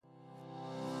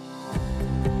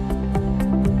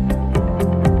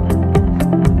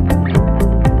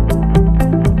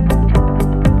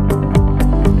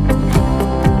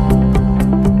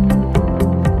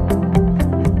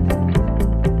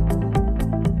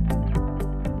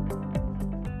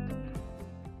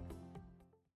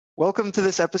Welcome to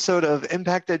this episode of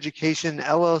Impact Education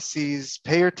LLC's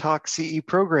PayerTalkCE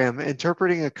program,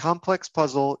 interpreting a complex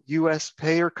puzzle. U.S.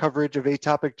 payer coverage of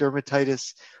atopic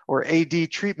dermatitis, or AD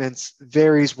treatments,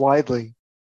 varies widely.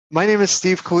 My name is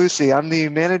Steve Calusi. I'm the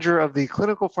manager of the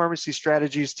Clinical Pharmacy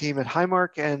Strategies team at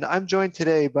Highmark, and I'm joined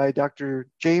today by Dr.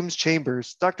 James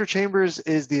Chambers. Dr. Chambers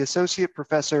is the Associate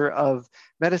Professor of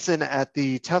Medicine at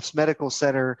the Tufts Medical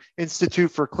Center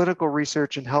Institute for Clinical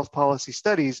Research and Health Policy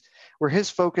Studies, where his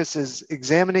focus is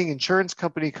examining insurance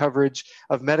company coverage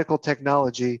of medical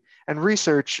technology and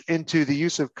research into the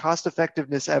use of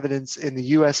cost-effectiveness evidence in the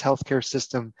U.S. healthcare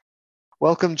system.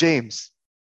 Welcome, James.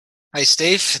 Hi,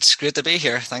 Steve. It's great to be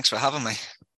here. Thanks for having me.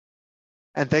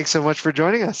 And thanks so much for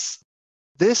joining us.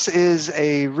 This is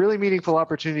a really meaningful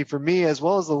opportunity for me, as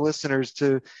well as the listeners,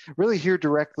 to really hear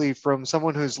directly from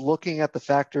someone who's looking at the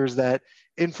factors that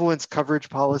influence coverage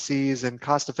policies and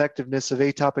cost effectiveness of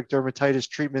atopic dermatitis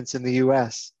treatments in the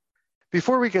US.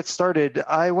 Before we get started,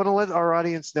 I want to let our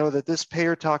audience know that this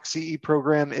PayerTalkCE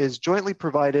program is jointly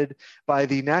provided by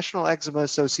the National Eczema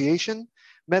Association,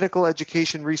 Medical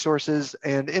Education Resources,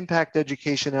 and Impact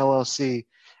Education LLC,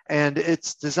 and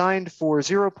it's designed for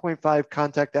 0.5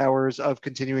 contact hours of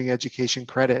continuing education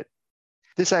credit.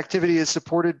 This activity is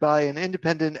supported by an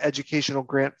independent educational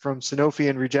grant from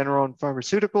Sanofi and Regeneron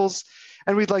Pharmaceuticals,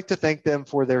 and we'd like to thank them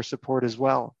for their support as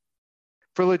well.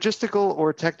 For logistical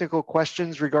or technical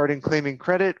questions regarding claiming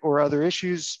credit or other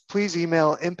issues, please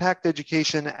email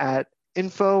impacteducation at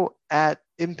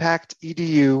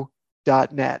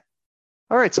info@impactedu.net.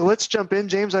 All right, so let's jump in.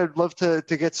 James, I'd love to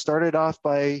get started off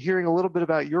by hearing a little bit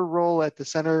about your role at the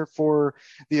Center for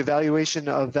the Evaluation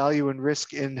of Value and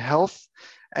Risk in Health.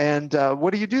 And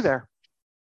what do you do there?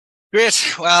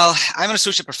 Great. Well, I'm an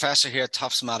associate professor here at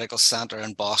Tufts Medical Center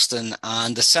in Boston,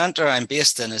 and the center I'm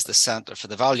based in is the Center for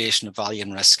the Evaluation of Value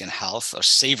and Risk in Health, or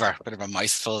CEVR, a bit of a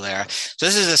mouthful there. So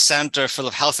this is a center full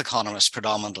of health economists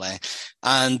predominantly,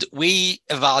 and we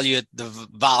evaluate the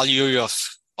value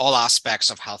of all aspects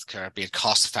of healthcare, be it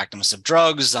cost effectiveness of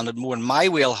drugs, and more in my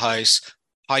wheelhouse,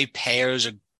 how payers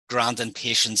are granting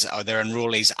patients or their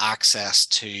enrollees access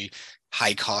to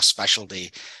high cost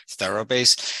specialty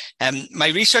therapies. My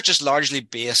research is largely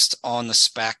based on the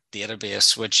SPEC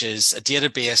database, which is a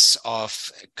database of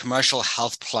commercial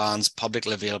health plans,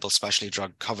 publicly available specialty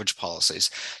drug coverage policies.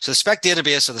 So the SPEC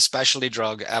database, or the Specialty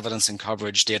Drug Evidence and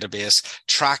Coverage Database,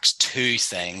 tracks two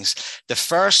things. The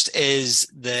first is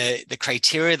the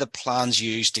criteria that plans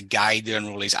use to guide their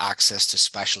enrollees' access to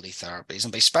specialty therapies.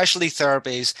 And by specialty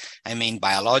therapies, I mean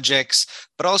biologics,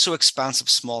 but also expansive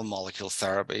small molecule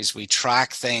therapies. We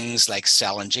track things like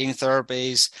cell and gene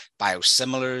therapies,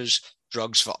 biosimilars,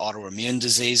 drugs for autoimmune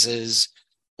diseases,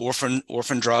 orphan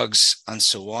drugs, and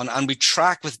so on. And we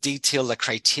track with detail the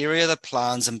criteria that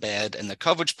plans embed in the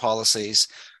coverage policies,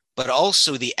 but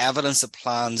also the evidence that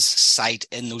plans cite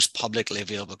in those publicly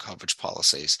available coverage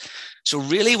policies. So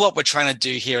really what we're trying to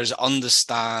do here is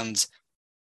understand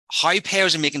how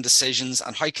payers are making decisions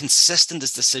and how consistent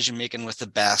is decision-making with the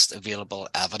best available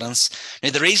evidence. Now,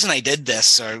 the reason I did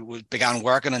this, or began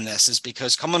working on this, is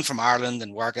because coming from Ireland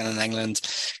and working in England,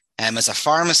 as a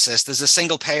pharmacist, there's a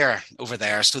single payer over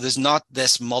there. So there's not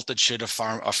this multitude of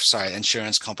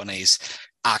insurance companies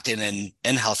acting in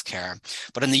healthcare.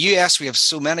 But in the US, we have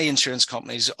so many insurance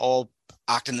companies all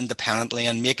acting independently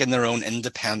and making their own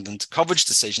independent coverage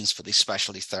decisions for these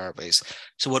specialty therapies.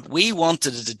 So what we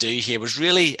wanted to do here was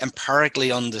really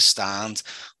empirically understand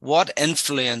what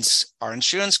influence are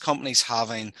insurance companies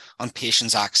having on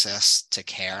patients' access to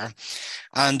care.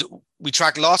 And we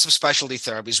track lots of specialty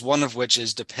therapies, one of which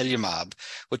is dupilumab,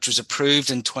 which was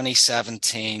approved in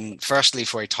 2017, firstly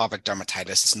for atopic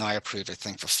dermatitis. It's now approved, I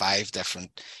think, for 5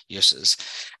 different uses.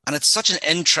 And it's such an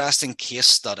interesting case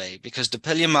study because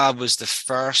dupilumab was the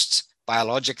first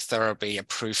biologic therapy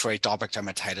approved for atopic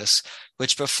dermatitis,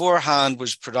 which beforehand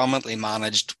was predominantly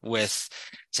managed with,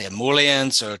 say,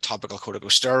 emollients or topical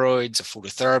corticosteroids, or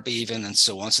phototherapy even, and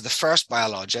so on. So the first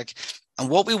biologic. And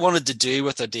what we wanted to do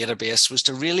with our database was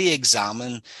to really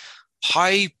examine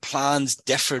how plans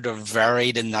differed or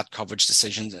varied in the coverage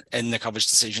decisions,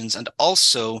 and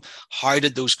also how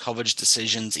did those coverage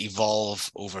decisions evolve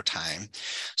over time.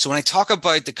 So when I talk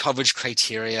about the coverage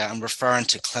criteria, I'm referring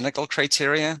to clinical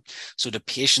criteria. So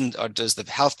does the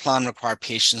health plan require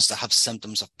patients to have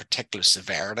symptoms of particular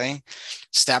severity?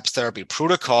 Step therapy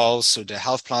protocols. So do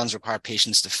health plans require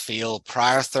patients to fail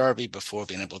prior therapy before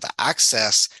being able to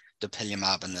access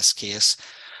dupilumab in this case?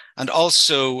 And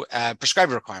also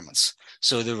prescriber requirements.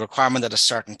 So the requirement that a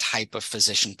certain type of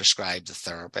physician prescribe the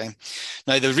therapy.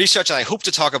 Now, the research that I hope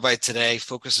to talk about today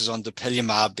focuses on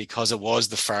dupilumab because it was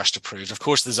the first approved. Of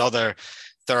course, there's other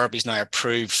therapies now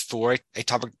approved for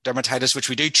atopic dermatitis, which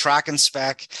we do track and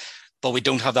spec, but we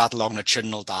don't have that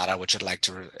longitudinal data, which I'd like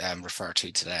to refer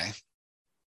to today.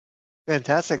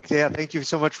 Fantastic. Yeah, thank you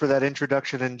so much for that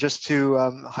introduction. And just to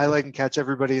highlight and catch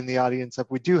everybody in the audience up,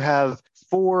 we do have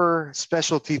 4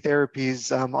 specialty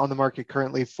therapies on the market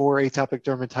currently for atopic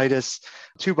dermatitis,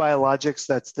 2 biologics,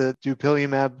 that's the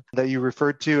dupilumab that you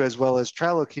referred to, as well as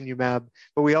tralokinumab.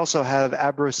 But we also have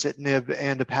abrocitinib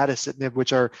and upadacitinib,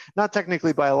 which are not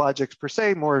technically biologics per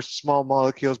se, more small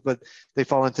molecules, but they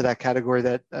fall into that category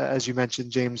that, as you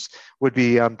mentioned, James, would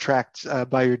be tracked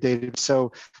by your data.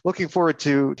 So looking forward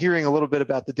to hearing a little bit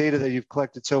about the data that you've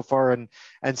collected so far and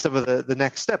some of the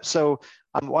next steps. So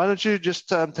why don't you just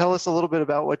tell us a little bit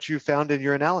about what you found in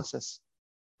your analysis?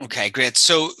 Okay, great.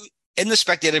 So in the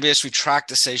SPEC database, we track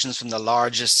decisions from the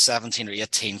largest 17 or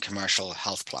 18 commercial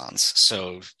health plans.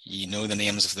 So you know the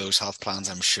names of those health plans,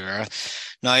 I'm sure.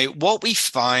 Now, what we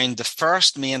found, the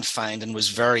first main finding was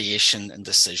variation in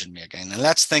decision making. And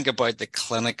let's think about the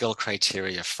clinical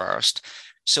criteria first.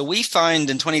 So we found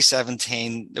in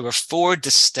 2017, there were 4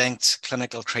 distinct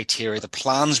clinical criteria the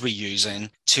plans were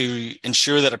using to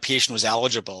ensure that a patient was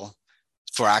eligible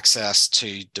for access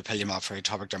to dupilumab for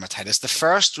atopic dermatitis. The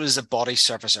first was a body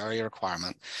surface area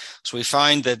requirement. So we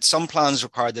found that some plans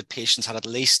required that patients had at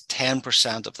least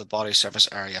 10% of the body surface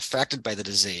area affected by the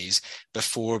disease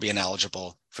before being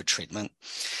eligible for treatment.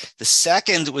 The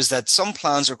second was that some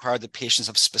plans required that patients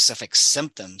have specific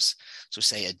symptoms, so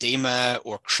say edema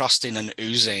or crusting and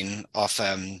oozing of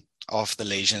the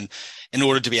lesion in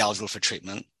order to be eligible for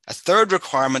treatment. A third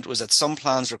requirement was that some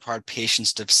plans required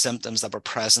patients to have symptoms that were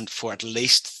present for at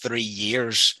least 3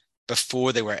 years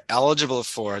before they were eligible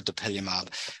for dupilumab,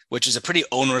 which is a pretty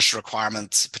onerous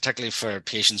requirement, particularly for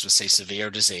patients with, say, severe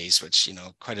disease, which,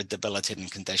 quite a debilitating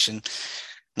condition.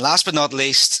 And last but not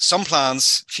least, some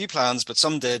plans, few plans, but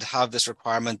some did have this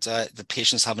requirement that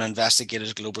patients have an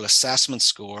investigator's global assessment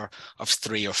score of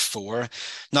 3 or 4.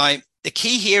 Now, the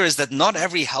key here is that not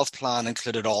every health plan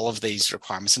included all of these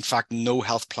requirements. In fact, no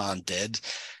health plan did.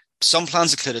 Some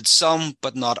plans included some,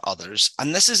 but not others.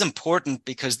 And this is important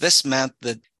because this meant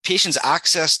that patients'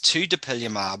 access to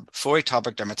dupilumab for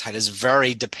atopic dermatitis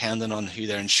varied depending on who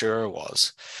their insurer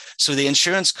was. So the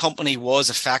insurance company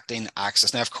was affecting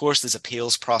access. Now, of course, there's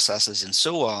appeals processes and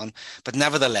so on, but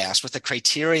nevertheless, with the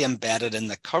criteria embedded in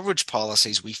the coverage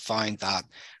policies, we find that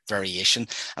variation.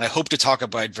 And I hope to talk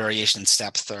about variation in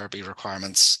step therapy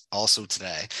requirements also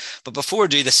today. But before I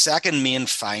do, the second main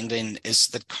finding is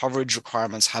that coverage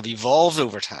requirements have evolved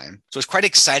over time. So it's quite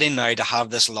exciting now to have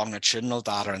this longitudinal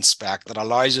data and spec that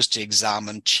allows us to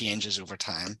examine changes over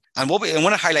time. And I want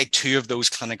to highlight 2 of those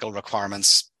clinical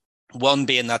requirements. One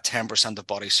being that 10% of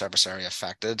body surface area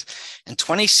affected. In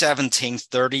 2017,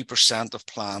 30% of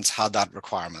plans had that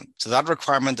requirement. So that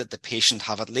requirement that the patient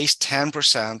have at least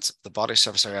 10% of the body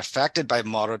surface area affected by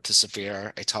moderate to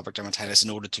severe atopic dermatitis in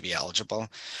order to be eligible.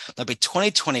 Now, by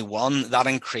 2021, that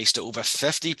increased to over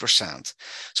 50%.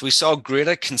 So we saw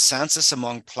greater consensus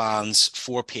among plans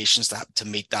for patients to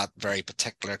meet that very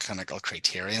particular clinical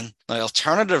criterion. Now,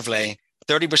 alternatively,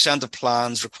 30% of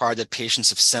plans required that patients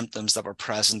have symptoms that were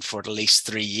present for at least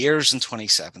 3 years in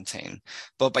 2017.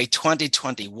 But by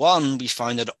 2021, we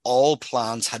found that all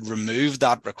plans had removed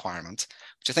that requirement,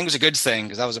 which I think was a good thing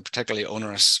because that was a particularly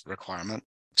onerous requirement.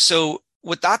 So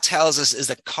what that tells us is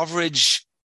that coverage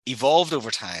evolved over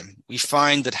time. We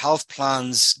found that health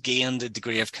plans gained a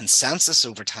degree of consensus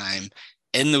over time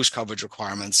in those coverage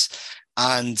requirements.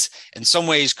 And in some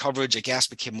ways, coverage, I guess,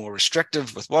 became more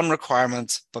restrictive with one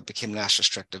requirement, but became less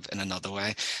restrictive in another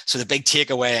way. So the big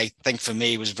takeaway, I think, for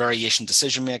me was variation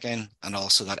decision-making and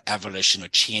also that evolution or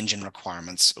change in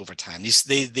requirements over time.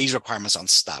 These requirements aren't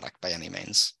static by any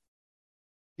means.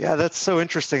 Yeah, that's so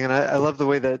interesting. And I love the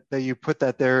way that you put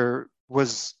that there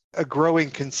was a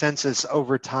growing consensus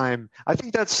over time. I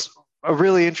think that's a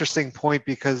really interesting point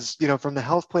because, from the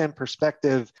health plan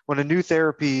perspective, when a new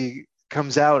therapy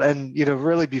comes out and,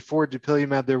 really before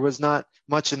dupilumab, there was not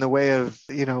much in the way of,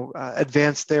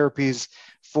 advanced therapies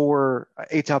for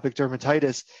atopic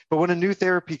dermatitis. But when a new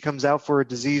therapy comes out for a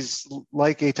disease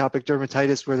like atopic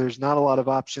dermatitis, where there's not a lot of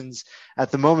options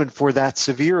at the moment for that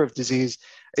severe of disease,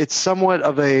 it's somewhat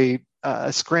of a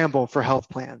scramble for health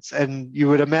plans. And you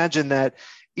would imagine that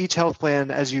each health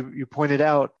plan, as you pointed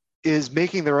out, is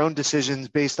making their own decisions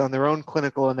based on their own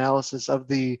clinical analysis of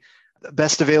the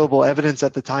best available evidence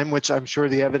at the time, which I'm sure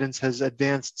the evidence has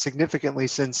advanced significantly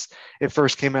since it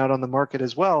first came out on the market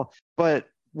as well. But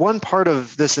one part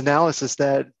of this analysis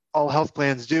that all health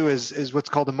plans do is what's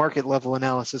called a market level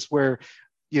analysis, where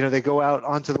they go out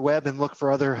onto the web and look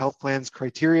for other health plans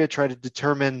criteria, try to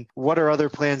determine what are other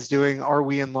plans doing? Are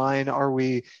we in line? Are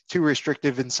we too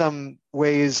restrictive in some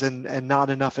ways and not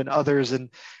enough in others? And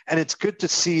it's good to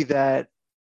see that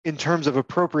in terms of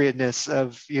appropriateness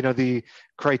of the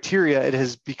criteria, it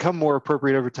has become more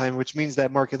appropriate over time, which means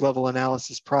that market level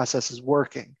analysis process is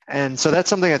working. And so that's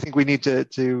something I think we need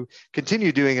to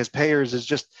continue doing as payers, is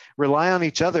just rely on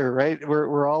each other, right?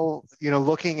 We're all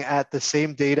looking at the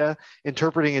same data,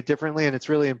 interpreting it differently, and it's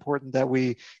really important that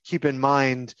we keep in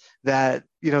mind that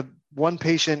one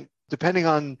patient, depending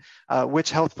on which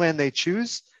health plan they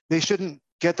choose, they shouldn't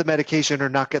get the medication or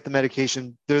not get the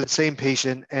medication. They're the same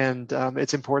patient, and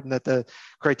it's important that the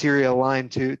criteria align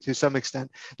to some extent.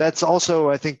 That's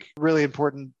also, I think, really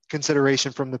important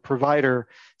consideration from the provider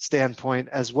standpoint,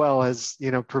 as well as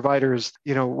providers,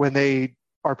 when they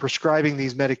are prescribing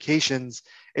these medications,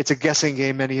 it's a guessing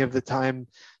game many of the time,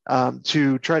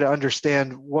 to try to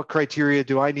understand what criteria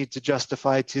do I need to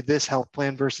justify to this health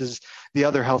plan versus the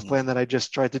other health plan that I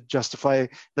just tried to justify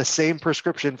the same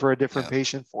prescription for a different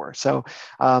patient for. So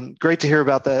great to hear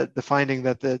about the finding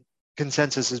that the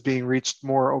consensus is being reached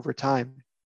more over time.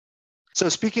 So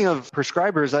speaking of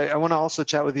prescribers, I want to also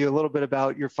chat with you a little bit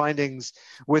about your findings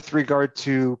with regard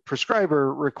to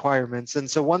prescriber requirements.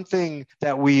 And so one thing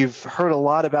that we've heard a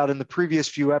lot about in the previous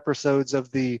few episodes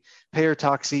of the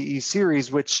PayerTalkCE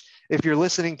series, which if you're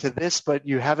listening to this but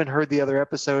you haven't heard the other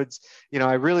episodes,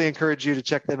 I really encourage you to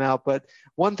check them out. But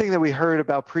one thing that we heard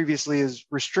about previously is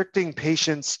restricting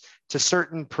patients to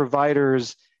certain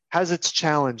providers has its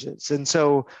challenges. And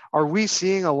so are we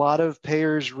seeing a lot of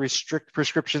payers restrict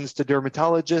prescriptions to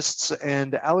dermatologists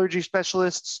and allergy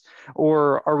specialists,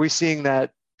 or are we seeing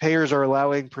that payers are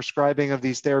allowing prescribing of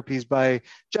these therapies by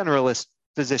generalist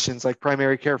physicians, like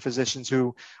primary care physicians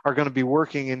who are going to be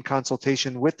working in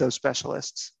consultation with those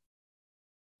specialists?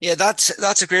 Yeah,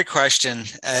 that's a great question.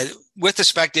 With the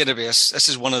SPEC database, this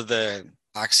is one of the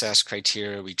access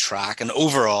criteria we track, and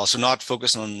overall, so not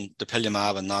focusing on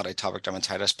dupilumab and not atopic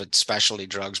dermatitis, but specialty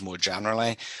drugs more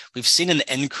generally, we've seen an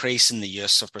increase in the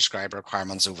use of prescriber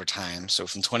requirements over time. So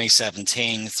from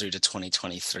 2017 through to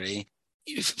 2023.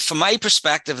 From my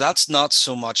perspective, that's not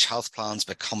so much health plans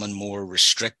becoming more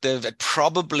restrictive. It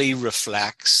probably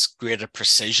reflects greater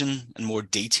precision and more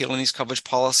detail in these coverage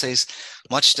policies.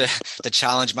 Much to the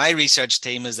challenge my research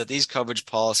team is that these coverage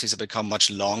policies have become much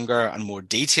longer and more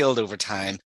detailed over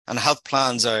time, and health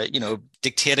plans are,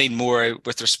 dictating more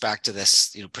with respect to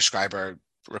this, prescriber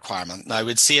requirement. Now, I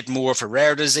would see it more for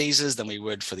rare diseases than we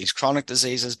would for these chronic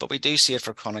diseases, but we do see it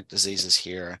for chronic diseases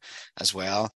here as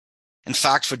well. In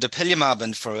fact, for dupilumab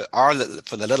and for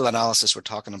the little analysis we're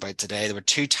talking about today, there were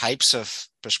two types of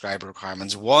prescriber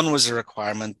requirements. One was a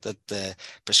requirement that the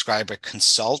prescriber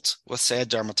consult with, say, a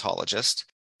dermatologist.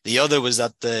 The other was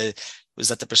that the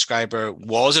prescriber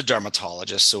was a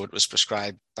dermatologist, so it was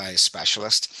prescribed by a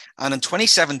specialist. And in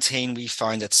 2017, we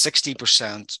found that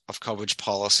 60% of coverage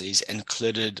policies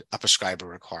included a prescriber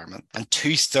requirement, and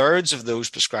 2/3 of those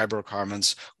prescriber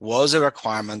requirements was a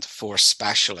requirement for a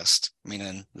specialist,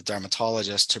 meaning the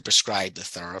dermatologist, to prescribe the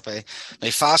therapy.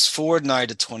 Now, fast forward now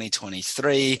to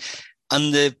 2023,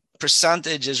 and the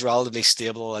percentage is relatively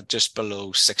stable at just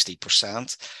below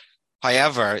 60%.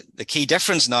 However, the key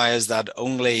difference now is that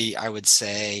only, I would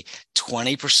say,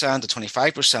 20% to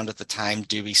 25% of the time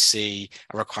do we see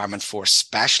a requirement for a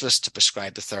specialist to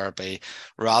prescribe the therapy.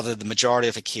 Rather, the majority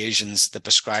of occasions, the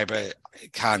prescriber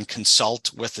can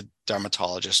consult with the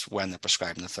dermatologist when they're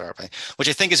prescribing the therapy, which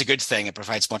I think is a good thing. It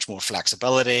provides much more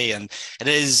flexibility, and it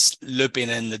is looping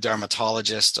in the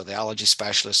dermatologist or the allergy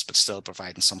specialist, but still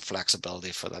providing some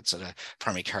flexibility for that sort of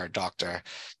primary care doctor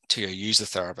to use the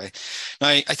therapy. Now,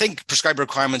 I think prescriber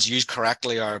requirements used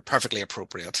correctly are perfectly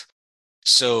appropriate.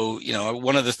 So,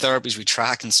 one of the therapies we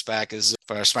track in SPEC is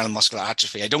for spinal muscular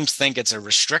atrophy. I don't think it's a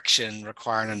restriction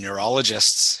requiring a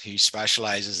neurologist who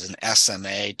specializes in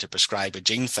SMA to prescribe a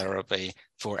gene therapy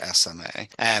for SMA.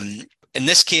 In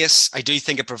this case, I do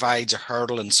think it provides a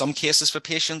hurdle in some cases for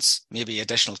patients, maybe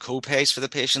additional co-pays for the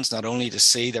patients, not only to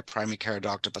see their primary care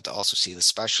doctor, but to also see the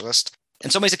specialist. In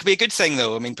some ways, it could be a good thing,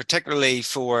 though. I mean, particularly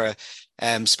for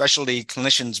specialty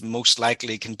clinicians, most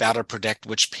likely can better predict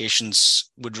which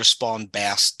patients would respond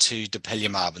best to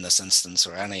dupilumab in this instance,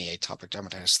 or any atopic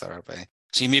dermatitis therapy.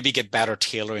 So you maybe get better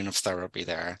tailoring of therapy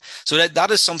there. So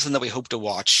that is something that we hope to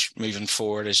watch moving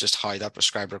forward, is just how that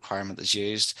prescribed requirement is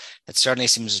used. It certainly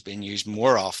seems to be being used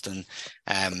more often.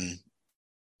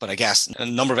 But I guess in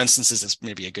a number of instances, it's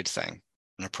maybe a good thing,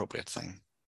 an appropriate thing.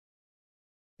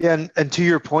 Yeah, and to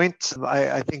your point,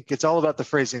 I think it's all about the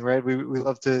phrasing, right? We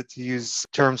love to use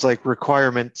terms like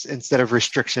requirement instead of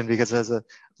restriction, because it has a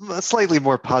a slightly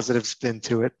more positive spin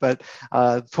to it, but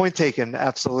point taken,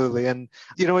 absolutely. And,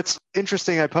 it's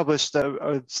interesting. I published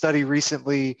a study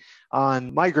recently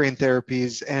on migraine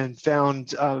therapies and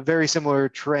found a very similar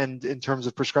trend in terms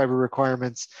of prescriber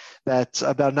requirements, that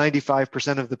about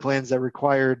 95% of the plans that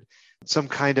required some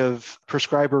kind of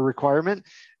prescriber requirement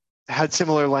had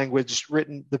similar language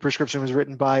written, the prescription was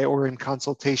written by or in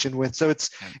consultation with. So it's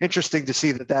interesting to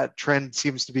see that trend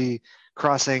seems to be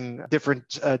crossing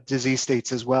different disease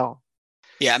states as well.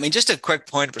 Yeah, I mean, just a quick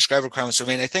point of prescriber requirements. I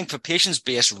mean, I think for patients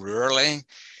based rurally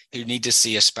who need to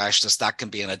see a specialist, that can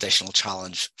be an additional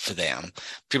challenge for them.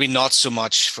 Maybe not so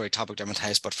much for atopic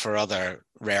dermatitis, but for other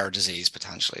rare disease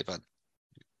potentially. But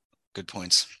good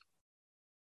points.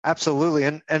 Absolutely.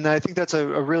 And I think that's a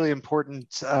really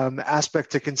important aspect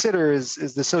to consider is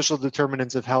the social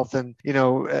determinants of health. And,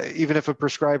 even if a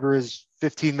prescriber is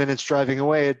 15 minutes driving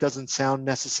away, it doesn't sound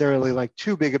necessarily like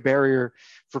too big a barrier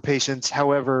for patients.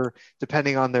 However,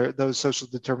 depending on those social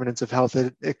determinants of health,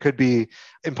 it could be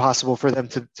impossible for them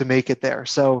to make it there.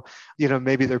 So,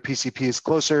 maybe their PCP is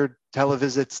closer,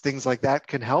 televisits, things like that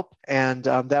can help. And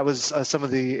that was some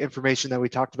of the information that we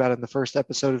talked about in the first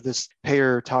episode of this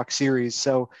Payer Talk series.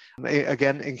 So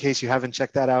again, in case you haven't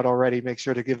checked that out already, make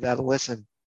sure to give that a listen.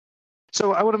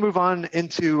 So I want to move on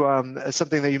into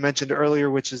something that you mentioned earlier,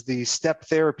 which is the step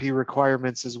therapy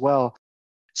requirements as well.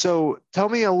 So tell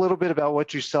me a little bit about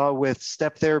what you saw with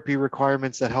step therapy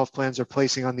requirements that health plans are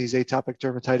placing on these atopic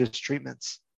dermatitis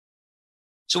treatments.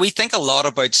 So we think a lot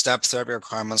about step therapy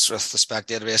requirements with the SPEC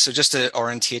database. So just to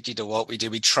orientate you to what we do,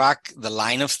 we track the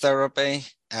line of therapy.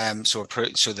 So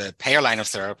the payer line of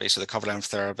therapy, so the cover line of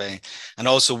therapy, and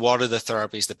also what are the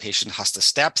therapies the patient has to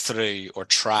step through or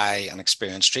try and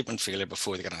experience treatment failure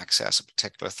before they can access a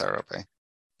particular therapy.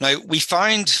 Now, we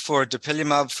found for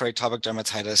dupilumab for atopic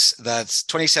dermatitis that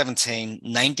 2017,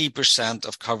 90%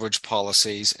 of coverage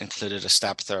policies included a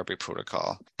step therapy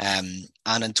protocol. And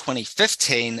in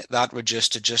 2015, that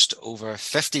reduced to just over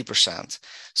 50%.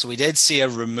 So we did see a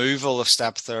removal of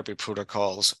step therapy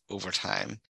protocols over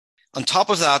time. On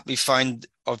top of that, we found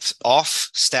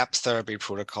off step therapy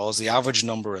protocols, the average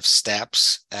number of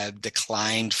steps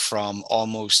declined from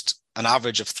almost an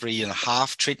average of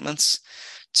 3.5 treatments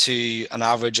to an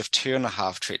average of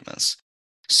 2.5 treatments.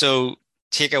 So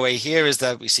takeaway here is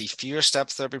that we see fewer step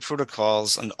therapy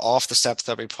protocols, and off the step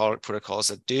therapy protocols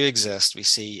that do exist, we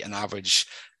see an average,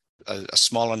 a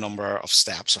smaller number of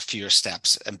steps or fewer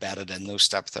steps embedded in those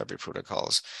step therapy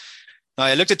protocols. Now,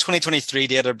 I looked at 2023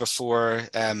 data before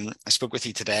I spoke with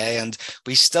you today, and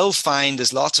we still find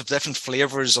there's lots of different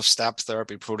flavors of step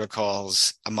therapy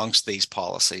protocols amongst these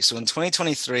policies. So in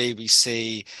 2023, we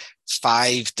see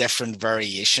 5 different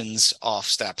variations of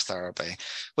step therapy,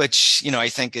 which, I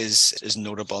think is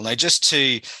notable. Now, just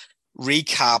to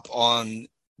recap on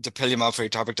dupilumab for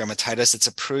atopic dermatitis, it's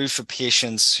approved for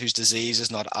patients whose disease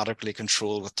is not adequately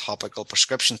controlled with topical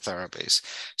prescription therapies.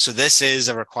 So this is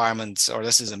a requirement, or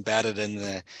this is embedded in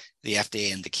the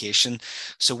FDA indication.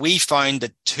 So we found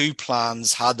that 2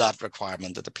 plans had that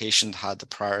requirement, that the patient had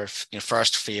to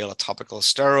first fail a topical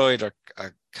steroid or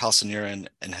a calcineurin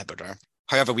inhibitor.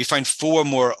 However, we found 4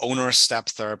 more onerous step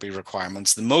therapy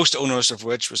requirements, the most onerous of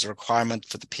which was a requirement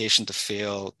for the patient to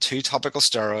fail 2 topical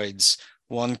steroids,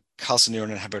 1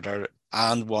 calcineurin inhibitor,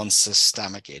 and 1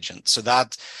 systemic agent. So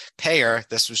that payer,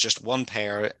 this was just 1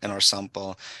 payer in our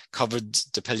sample, covered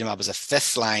dupilumab as a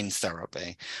 5th line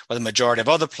therapy. With the majority of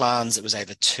other plans, it was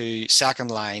either 2nd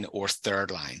line or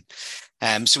 3rd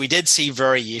line. So we did see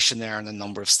variation there in the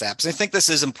number of steps. And I think this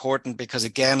is important because,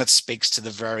 again, it speaks to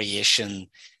the variation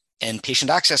in patient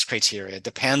access criteria.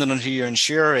 Depending on who your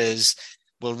insurer is,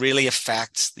 will really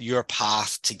affect your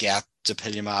path to get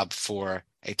dupilumab for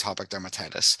atopic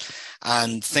dermatitis.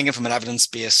 And thinking from an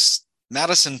evidence-based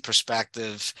medicine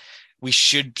perspective, we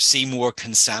should see more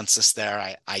consensus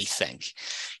there, I think.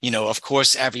 Of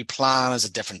course, every plan is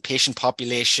a different patient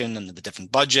population and the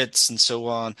different budgets and so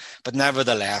on, but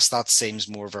nevertheless, that seems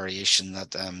more variation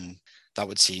that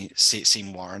would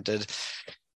seem warranted.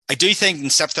 I do think in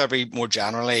step therapy more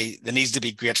generally, there needs to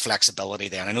be great flexibility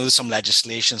there. And I know there's some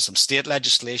legislation, some state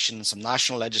legislation, some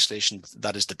national legislation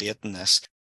that is debating this.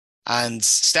 And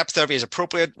step therapy is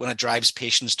appropriate when it drives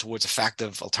patients towards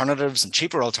effective alternatives and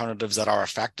cheaper alternatives that are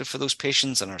effective for those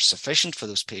patients and are sufficient for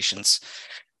those patients.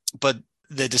 But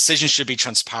the decision should be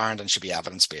transparent and should be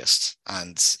evidence-based.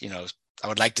 And, I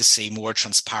would like to see more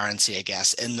transparency, I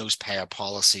guess, in those payer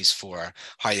policies for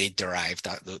how they derive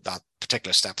that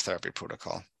particular step therapy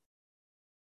protocol.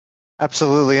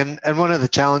 Absolutely. And one of the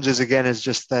challenges, again, is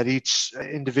just that each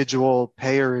individual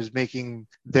payer is making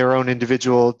their own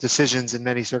individual decisions in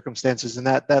many circumstances. And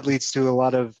that leads to a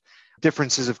lot of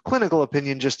differences of clinical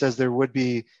opinion, just as there would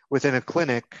be within a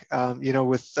clinic.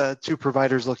 With two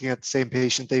providers looking at the same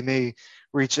patient, they may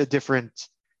reach a different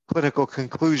clinical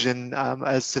conclusion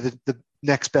as to the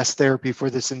next best therapy for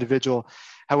this individual.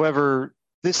 However,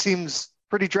 this seems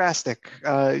pretty drastic.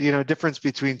 Difference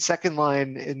between second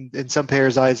line in some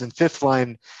payers' eyes and fifth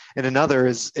line in another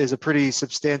is a pretty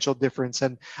substantial difference.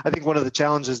 And I think one of the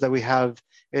challenges that we have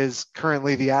is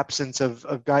currently the absence of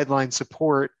guideline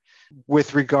support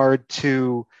with regard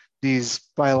to these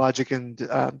biologic and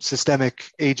systemic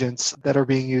agents that are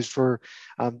being used for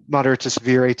moderate to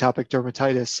severe atopic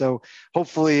dermatitis. So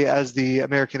hopefully, as the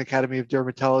American Academy of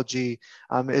Dermatology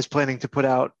is planning to put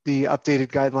out the updated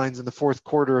guidelines in the fourth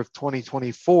quarter of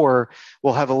 2024,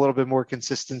 we'll have a little bit more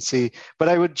consistency. But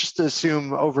I would just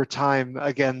assume over time,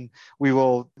 again, we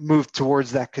will move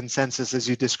towards that consensus as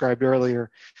you described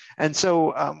earlier. And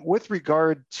so with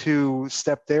regard to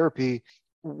step therapy,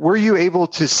 were you able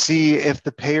to see if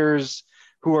the payers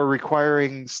who are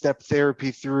requiring step therapy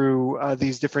through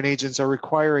these different agents are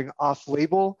requiring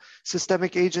off-label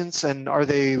systemic agents, and are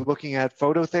they looking at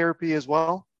phototherapy as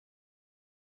well?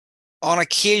 On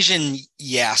occasion,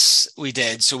 yes, we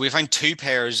did. So we found two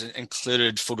payers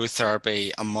included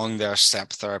phototherapy among their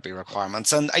step therapy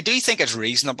requirements. And I do think it's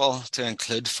reasonable to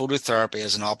include phototherapy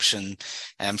as an option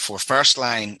for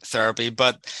first-line therapy,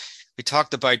 but we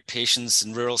talked about patients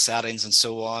in rural settings and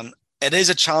so on. It is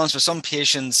a challenge for some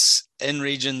patients in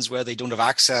regions where they don't have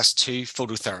access to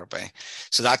phototherapy.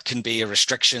 So that can be a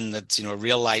restriction that's, a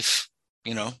real life,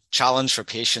 challenge for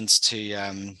patients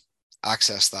to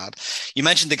access that. You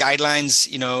mentioned the guidelines.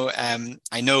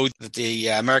 I know that the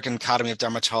American Academy of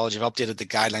Dermatology have updated the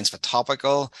guidelines for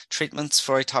topical treatments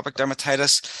for atopic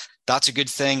dermatitis. That's a good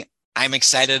thing. I'm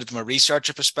excited from a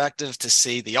researcher perspective to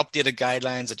see the updated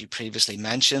guidelines that you previously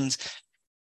mentioned.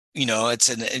 It's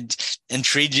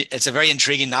a very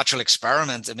intriguing natural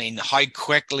experiment. I mean, how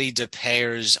quickly do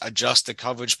payers adjust the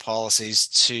coverage policies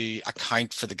to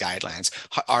account for the guidelines?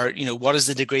 What is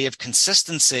the degree of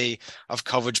consistency of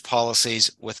coverage policies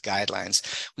with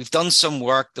guidelines? We've done some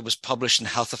work that was published in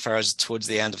Health Affairs towards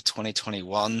the end of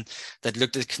 2021 that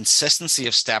looked at consistency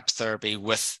of step therapy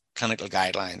with clinical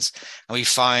guidelines. And we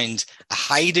found a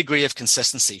high degree of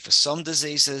consistency for some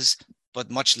diseases,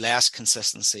 but much less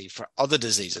consistency for other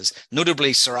diseases,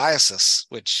 notably psoriasis,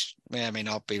 which may or may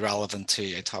not be relevant to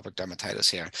atopic dermatitis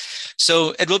here.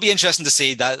 So it will be interesting to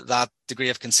see that degree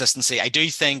of consistency. I do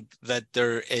think that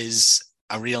there is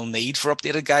a real need for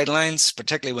updated guidelines,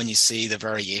 particularly when you see the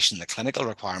variation in the clinical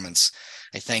requirements.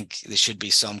 I think there should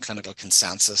be some clinical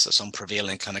consensus or some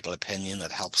prevailing clinical opinion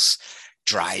that helps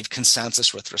drive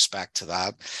consensus with respect to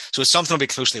that. So it's something we'll be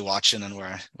closely watching, and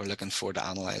we're looking forward to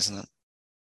analyzing it.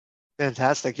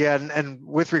 Fantastic. Yeah. And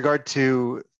with regard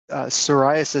to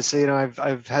psoriasis,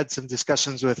 I've had some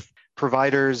discussions with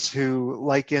providers who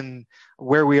liken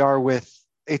where we are with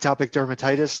atopic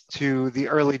dermatitis to the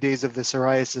early days of the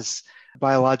psoriasis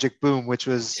biologic boom, which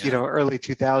was, early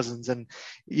 2000s. And,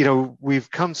 we've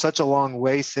come such a long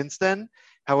way since then.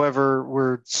 However,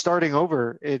 we're starting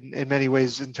over in many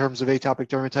ways in terms of atopic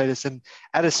dermatitis, and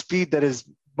at a speed that is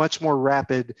much more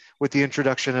rapid with the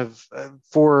introduction of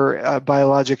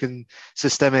biologic and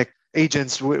systemic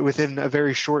agents within a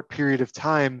very short period of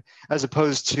time, as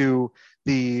opposed to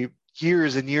the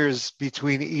years and years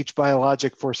between each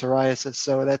biologic for psoriasis.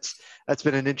 So that's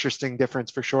been an interesting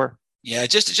difference for sure. Yeah,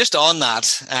 just on that,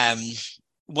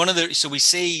 so we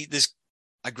see this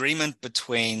agreement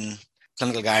between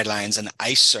clinical guidelines and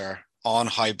ICER on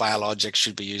how biologics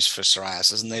should be used for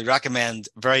psoriasis. And they recommend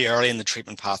very early in the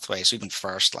treatment pathway, so even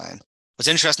first line. What's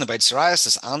interesting about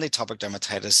psoriasis and atopic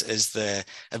dermatitis is the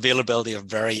availability of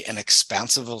very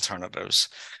inexpensive alternatives.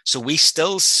 So we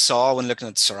still saw, when looking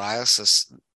at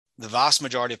psoriasis, the vast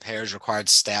majority of payers required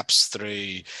steps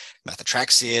through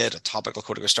methotrexate, or topical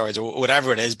corticosteroids, or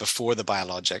whatever it is before the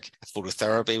biologic.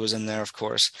 Phototherapy was in there, of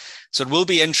course. So it will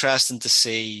be interesting to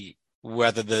see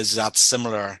whether there's that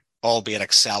similar, albeit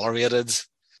accelerated,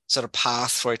 sort of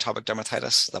path for atopic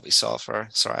dermatitis that we saw for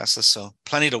psoriasis. So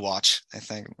plenty to watch, I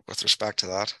think, with respect to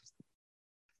that.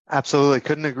 Absolutely.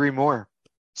 Couldn't agree more.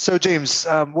 So James,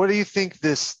 what do you think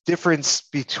this difference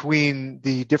between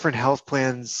the different health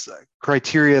plans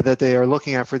criteria that they are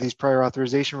looking at for these prior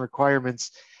authorization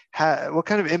requirements, what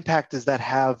kind of impact does that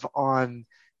have on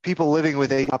people living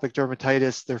with atopic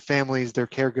dermatitis, their families, their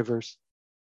caregivers?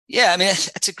 Yeah, I mean,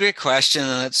 it's a great question,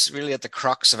 and it's really at the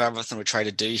crux of everything we try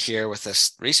to do here with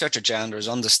this research agenda, is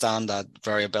understand that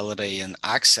variability and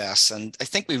access. And I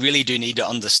think we really do need to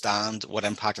understand what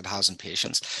impact it has on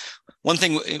patients. One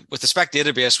thing with the SPEC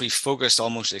database, we focused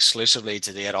almost exclusively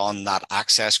to date on that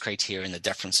access criteria and the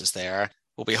differences there.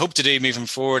 What we hope to do moving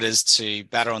forward is to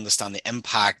better understand the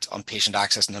impact on patient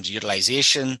access in terms of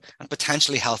utilization and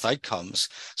potentially health outcomes.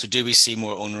 So do we see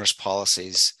more onerous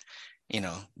policies,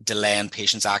 delaying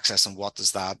patients' access, and what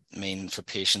does that mean for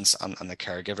patients and the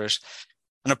caregivers?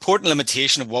 An important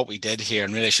limitation of what we did here,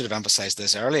 and really I should have emphasized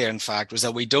this earlier, in fact, was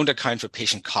that we don't account for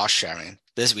patient cost sharing.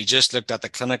 We just looked at the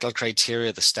clinical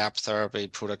criteria, the step therapy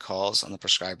protocols, and the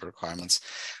prescriber requirements.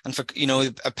 And for,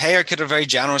 a payer could have a very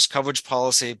generous coverage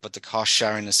policy, but the cost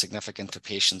sharing is significant for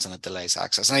patients and it delays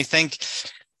access. And I think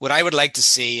what I would like to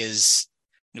see is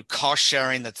cost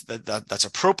sharing that's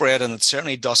appropriate, and it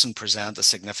certainly doesn't present a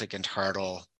significant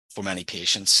hurdle for many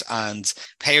patients. And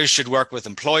payers should work with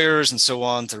employers and so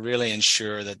on to really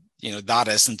ensure that that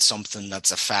isn't something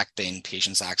that's affecting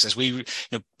patients' access.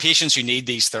 Patients who need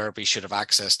these therapies should have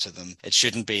access to them. It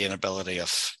shouldn't be an ability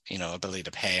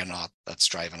to pay or not that's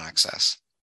driving access.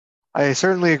 I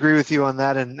certainly agree with you on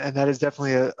that, and that is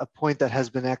definitely a point that has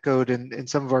been echoed in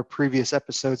some of our previous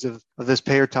episodes of this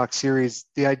Payer Talk series.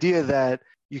 The idea that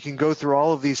you can go through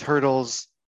all of these hurdles,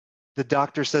 the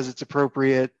doctor says it's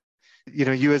appropriate,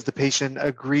 you as the patient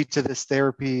agree to this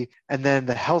therapy, and then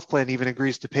the health plan even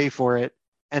agrees to pay for it,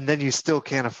 and then you still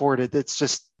can't afford it.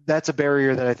 That's a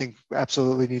barrier that I think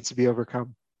absolutely needs to be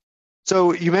overcome.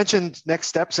 So you mentioned next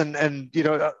steps, and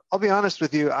I'll be honest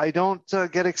with you, I don't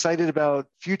get excited about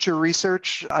future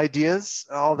research ideas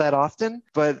all that often,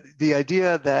 but the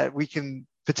idea that we can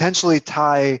potentially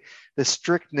tie the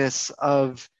strictness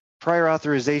of prior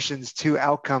authorizations to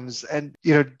outcomes, and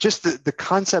just the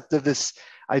concept of this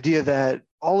idea that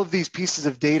all of these pieces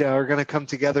of data are going to come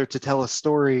together to tell a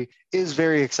story is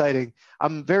very exciting.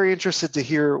 I'm very interested to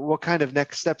hear what kind of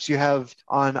next steps you have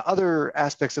on other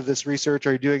aspects of this research.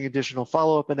 Are you doing additional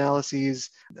follow-up analyses,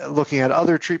 looking at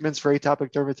other treatments for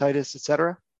atopic dermatitis, et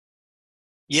cetera?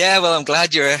 Yeah, well, I'm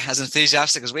glad you're as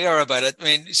enthusiastic as we are about it. I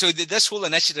mean, so this whole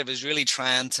initiative is really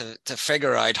trying to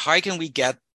figure out how can we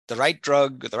get the right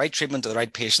drug, the right treatment to the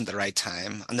right patient at the right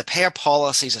time. And the payer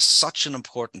policies are such an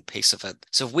important piece of it.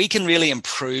 So if we can really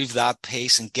improve that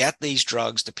piece and get these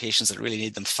drugs to patients that really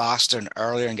need them faster and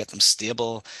earlier and get them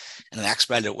stable in an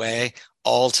expedited way,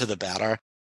 all to the better.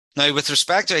 Now, with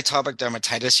respect to atopic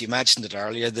dermatitis, you mentioned it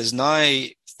earlier, there's now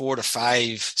 4 to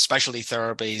 5 specialty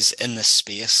therapies in this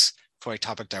space for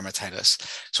atopic dermatitis.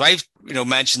 So I've,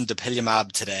 mentioned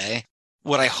dupilumab today.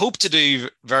 What I hope to do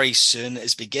very soon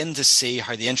is begin to see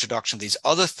how the introduction of these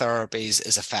other therapies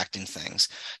is affecting things.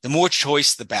 The more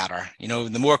choice, the better.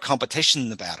 The more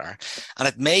competition, the better. And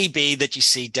it may be that you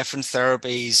see different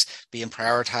therapies being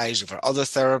prioritized over other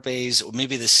therapies, or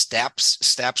maybe the steps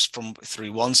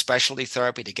through one specialty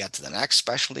therapy to get to the next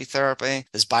specialty therapy.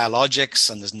 There's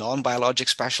biologics and there's non-biologic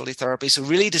specialty therapy. So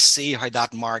really to see how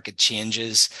that market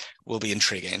changes will be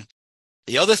intriguing.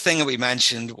 The other thing that we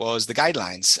mentioned was the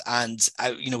guidelines. And,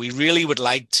 we really would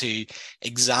like to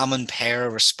examine payer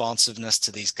responsiveness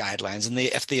to these guidelines. And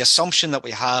if the assumption that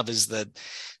we have is that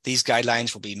these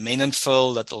guidelines will be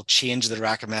meaningful, that they'll change the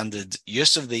recommended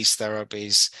use of these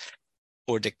therapies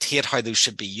or dictate how those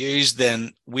should be used,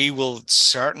 then we will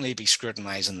certainly be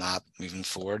scrutinizing that moving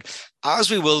forward, as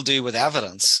we will do with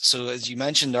evidence. So as you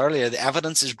mentioned earlier, the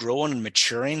evidence is growing and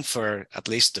maturing for at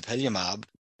least dupilumab.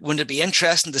 Wouldn't it be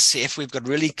interesting to see if we've got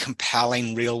really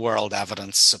compelling real-world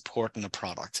evidence supporting the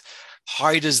product?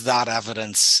 How does that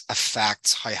evidence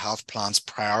affect how health plans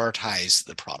prioritize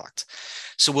the product?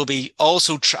 So we'll be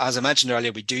also, as I mentioned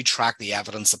earlier, we do track the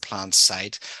evidence the plans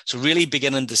cite. So really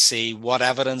beginning to see what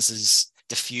evidence is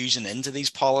diffusing into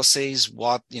these policies,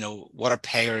 what are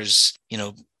payers,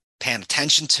 paying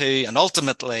attention to, and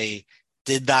ultimately,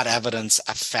 did that evidence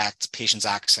affect patients'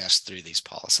 access through these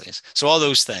policies? So all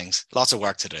those things, lots of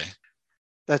work to do.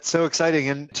 That's so exciting.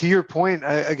 And to your point,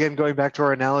 again, going back to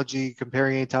our analogy,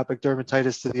 comparing atopic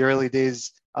dermatitis to the early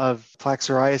days of plaque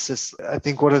psoriasis, I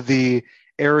think one of the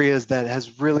areas that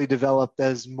has really developed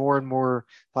as more and more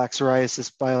plaque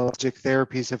psoriasis biologic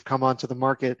therapies have come onto the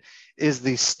market is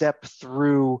the step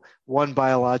through one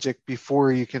biologic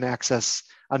before you can access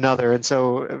another. And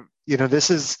so, this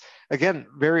is, again,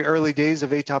 very early days of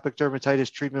atopic dermatitis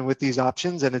treatment with these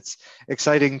options, and it's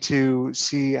exciting to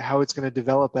see how it's going to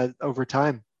develop over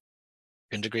time.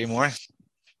 Couldn't agree more.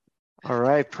 All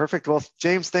right, perfect. Well,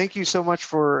 James, thank you so much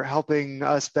for helping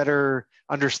us better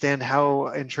understand how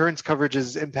insurance coverage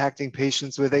is impacting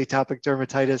patients with atopic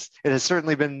dermatitis. It has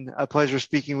certainly been a pleasure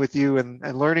speaking with you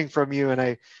and learning from you, and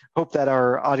I hope that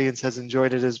our audience has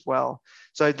enjoyed it as well.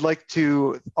 So I'd like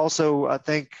to also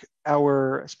thank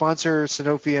our sponsor,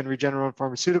 Sanofi and Regeneron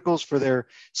Pharmaceuticals, for their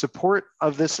support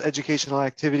of this educational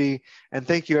activity. And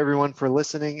thank you, everyone, for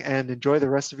listening, and enjoy the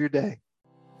rest of your day.